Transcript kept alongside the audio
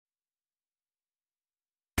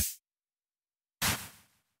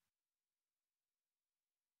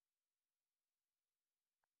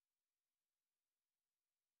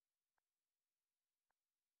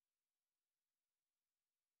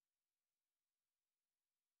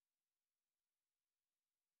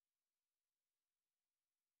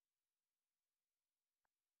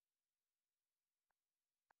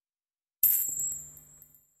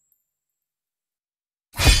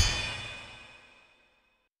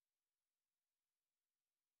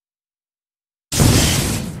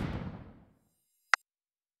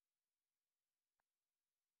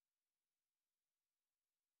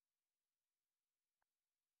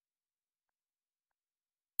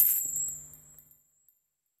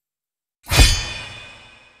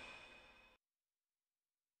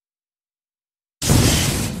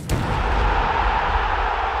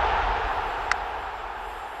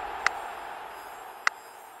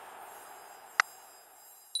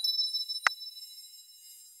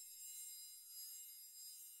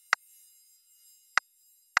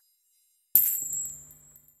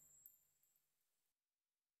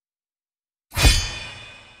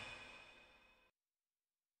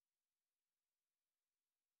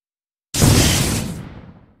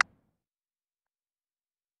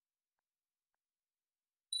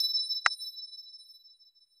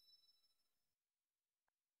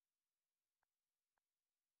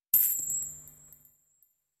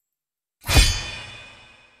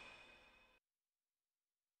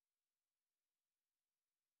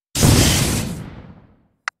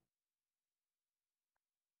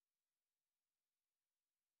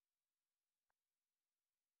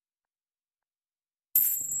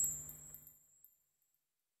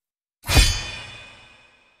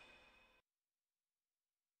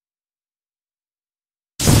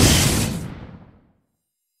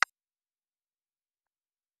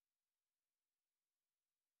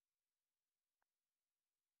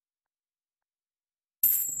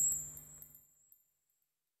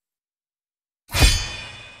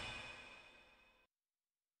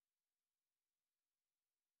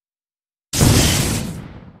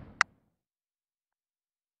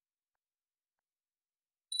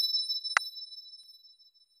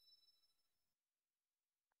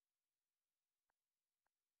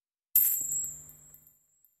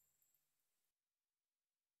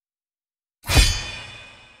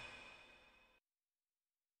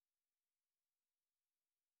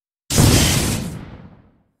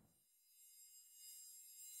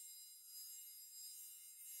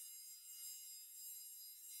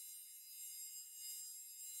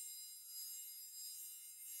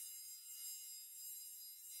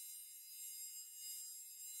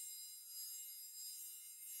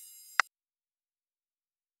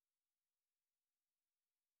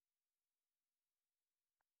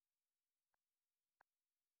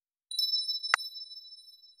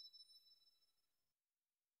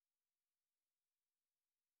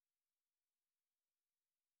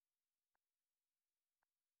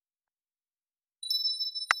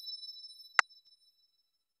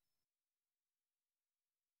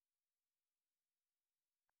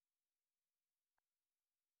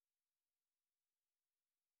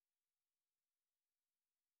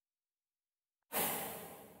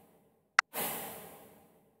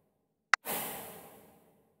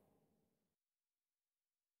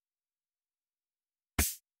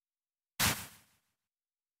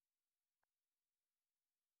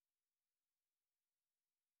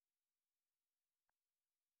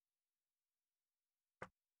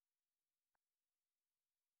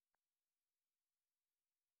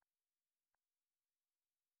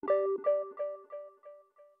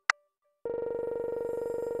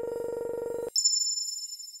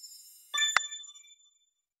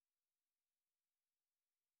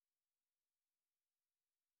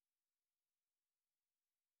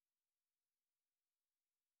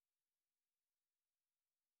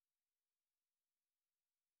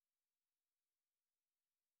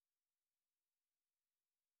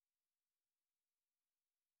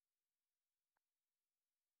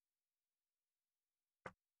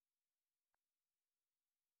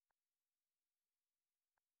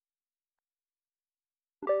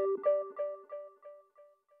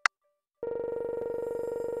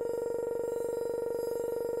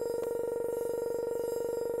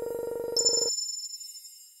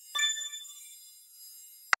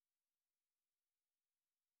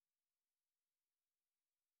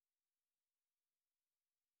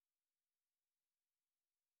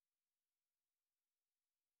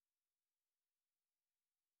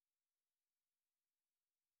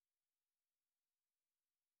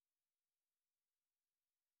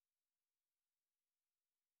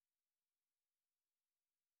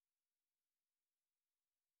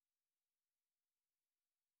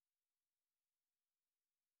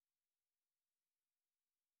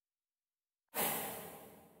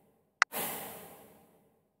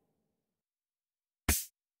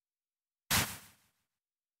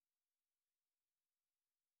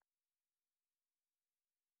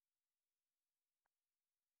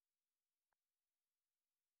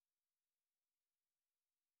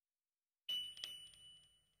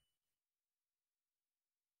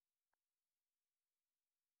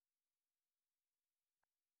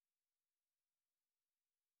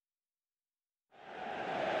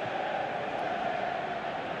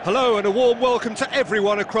Hello and a warm welcome to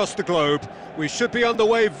everyone across the globe. We should be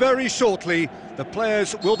underway very shortly. The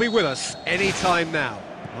players will be with us any time now.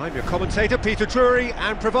 I'm your commentator, Peter Drury,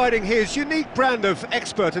 and providing his unique brand of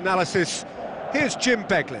expert analysis, here's Jim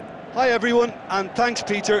Beglin. Hi everyone, and thanks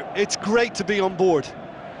Peter. It's great to be on board.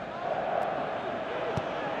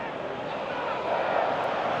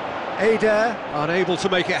 Adair, unable to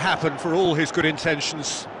make it happen for all his good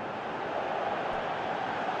intentions.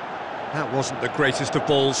 That wasn't the greatest of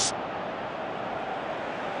balls.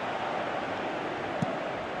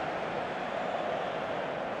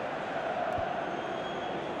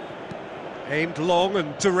 Aimed long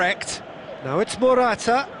and direct. Now it's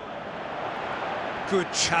Morata.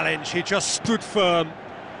 Good challenge, he just stood firm.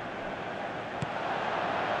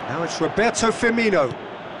 Now it's Roberto Firmino.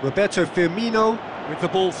 Roberto Firmino with the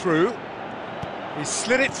ball through. He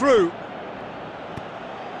slid it through.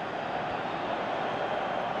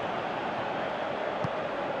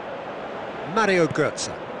 Mario Götze.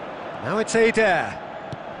 Now it's Adair.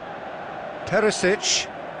 Perisic.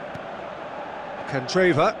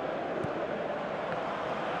 Kandreva.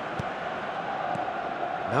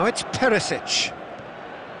 Now it's Perisic.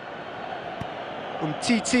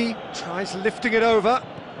 Umtiti tries lifting it over.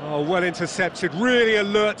 Oh, well intercepted, really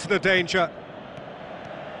alert to the danger.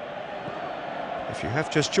 If you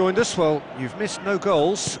have just joined us, well, you've missed no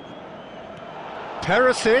goals.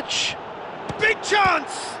 Perisic. Big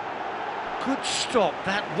chance! Good stop,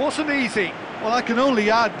 that wasn't easy. Well, I can only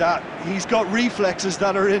add that he's got reflexes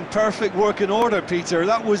that are in perfect working order, Peter.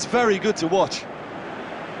 That was very good to watch.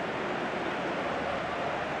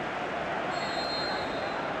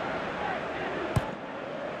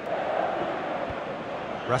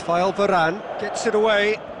 Rafael Varane gets it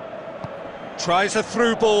away. Tries a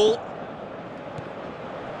through ball.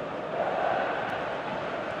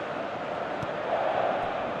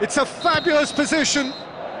 It's a fabulous position.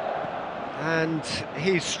 And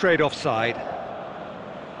he's straight offside.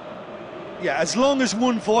 Yeah, as long as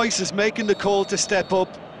one voice is making the call to step up,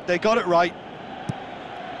 they got it right.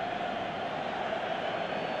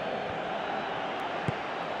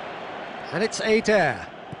 And it's Adair.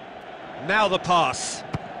 Now the pass.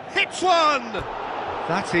 Hits one!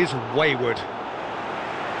 That is wayward.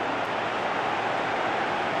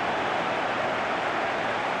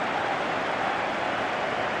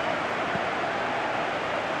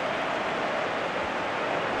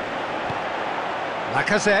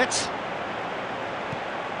 Lacazette.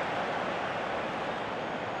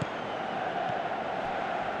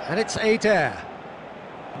 And it's Adair.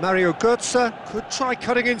 Mario Götze could try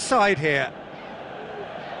cutting inside here.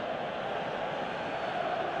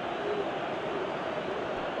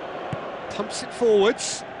 Pumps it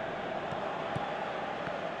forwards.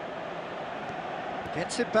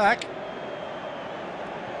 Gets it back.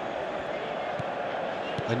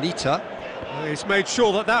 Anita. Oh, he's made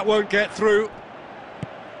sure that that won't get through.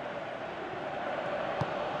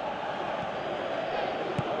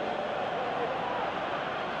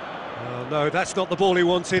 Oh, no, that's not the ball he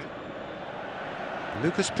wanted.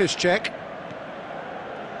 Lucas Piszczek.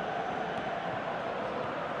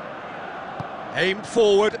 Aimed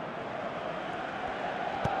forward.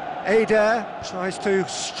 Adair tries to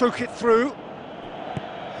stroke it through.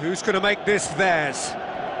 Who's going to make this theirs?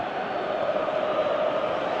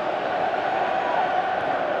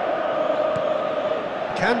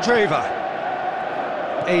 Candreva.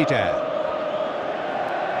 Adair.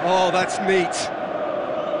 Oh, that's neat.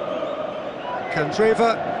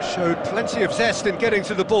 Candreva showed plenty of zest in getting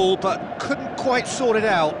to the ball, but couldn't quite sort it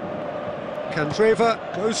out.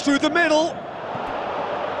 Candreva goes through the middle.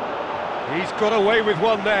 He's got away with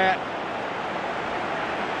one there.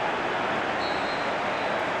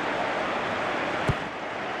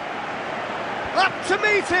 Up to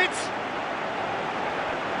meet it!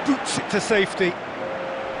 Boots it to safety.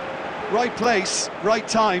 Right place, right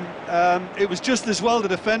time. It was just as well the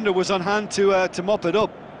defender was on hand to mop it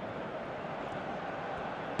up.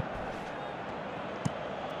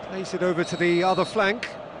 Plays it over to the other flank.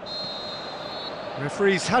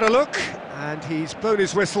 Referee's had a look, and he's blown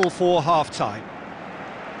his whistle for half-time.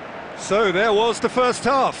 So there was the first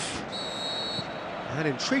half. An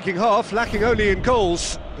intriguing half, lacking only in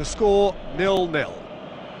goals. The score 0-0.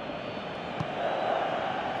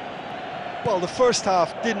 Well, the first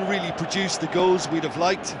half didn't really produce the goals we'd have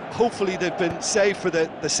liked. Hopefully they've been saved for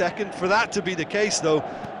the second. For that to be the case, though,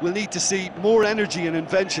 we'll need to see more energy and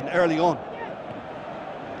invention early on.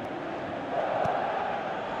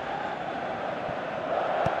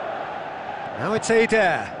 Now it's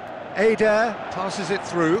Adair. Adair passes it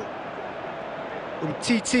through.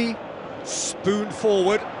 Umtiti, spoon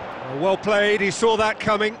forward. Oh, well played, he saw that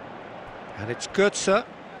coming. And it's Götze.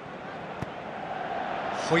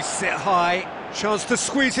 Hoists it high. Chance to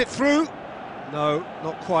squeeze it through. No,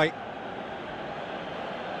 not quite.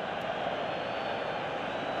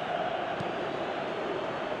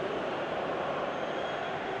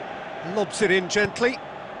 Lobs it in gently.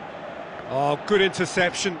 Oh, good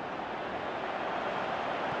interception.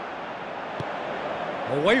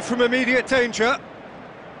 Away from immediate danger.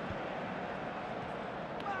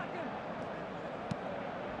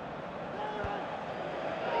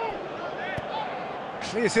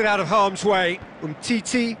 Clears it out of harm's way.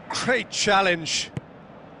 Umtiti, great challenge.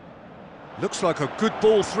 Looks like a good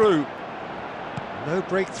ball through. No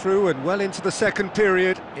breakthrough and well into the second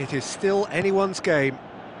period. It is still anyone's game.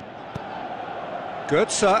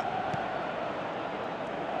 Götze.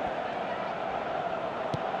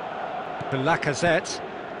 Lacazette,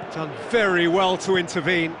 done very well to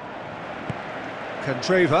intervene.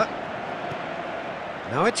 Candreva.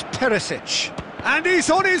 Now it's Perisic, and he's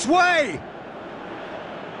on his way!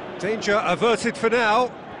 Danger averted for now.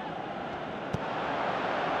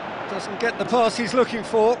 Doesn't get the pass he's looking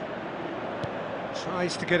for.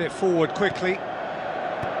 Tries to get it forward quickly.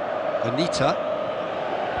 Anita.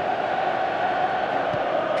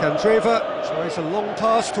 Candreva tries a long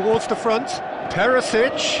pass towards the front.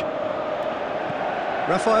 Perisic.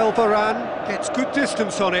 Rafael Varane gets good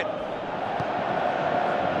distance on it.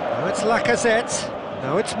 Now it's Lacazette.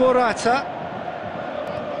 Now it's Morata.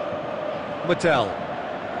 Medel.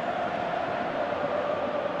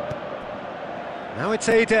 Now it's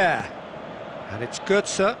Adair. And it's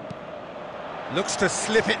Götze. Looks to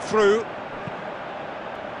slip it through.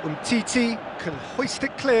 Umtiti can hoist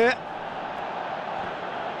it clear.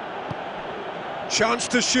 Chance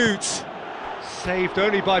to shoot. Saved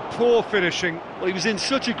only by poor finishing. Well, he was in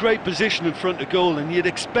such a great position in front of goal, and you'd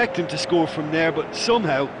expect him to score from there, but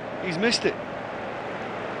somehow he's missed it.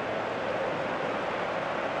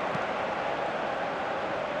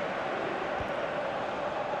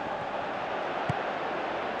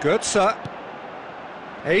 Götze.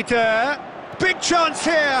 Adair. Big chance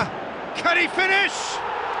here. Can he finish?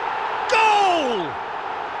 Goal!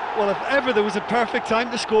 Well, if ever there was a perfect time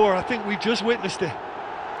to score, I think we've just witnessed it.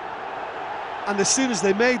 And as soon as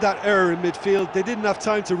they made that error in midfield, they didn't have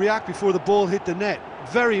time to react before the ball hit the net.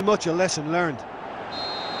 Very much a lesson learned.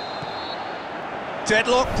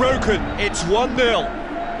 Deadlock broken, it's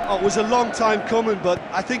 1-0. Oh, it was a long time coming, but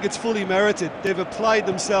I think it's fully merited. They've applied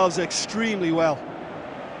themselves extremely well.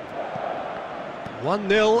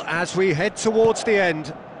 1-0 as we head towards the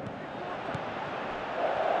end.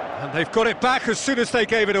 And they've got it back as soon as they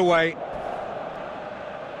gave it away.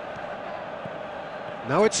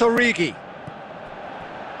 Now it's Origi.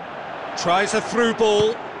 Tries a through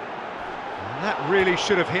ball. And that really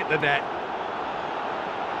should have hit the net.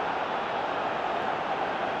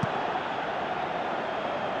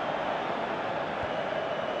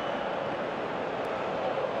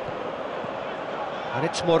 And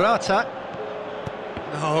it's Morata.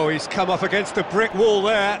 Oh, he's come up against a brick wall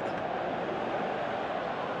there.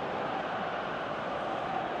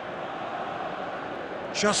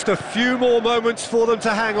 Just a few more moments for them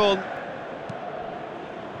to hang on.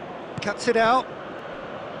 Cuts it out.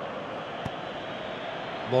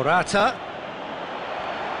 Morata.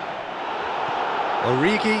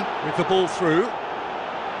 Origi with the ball through.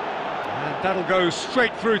 And that'll go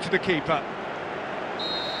straight through to the keeper.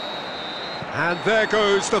 And there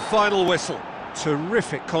goes the final whistle.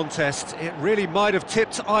 Terrific contest. It really might have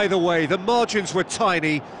tipped either way. The margins were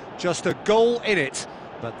tiny, just a goal in it,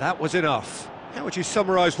 but that was enough. How would you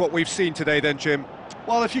summarise what we've seen today then, Jim?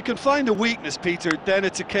 Well, if you can find a weakness, Peter, then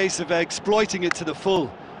it's a case of exploiting it to the full.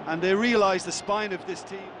 And they realise the spine of this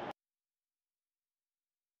team...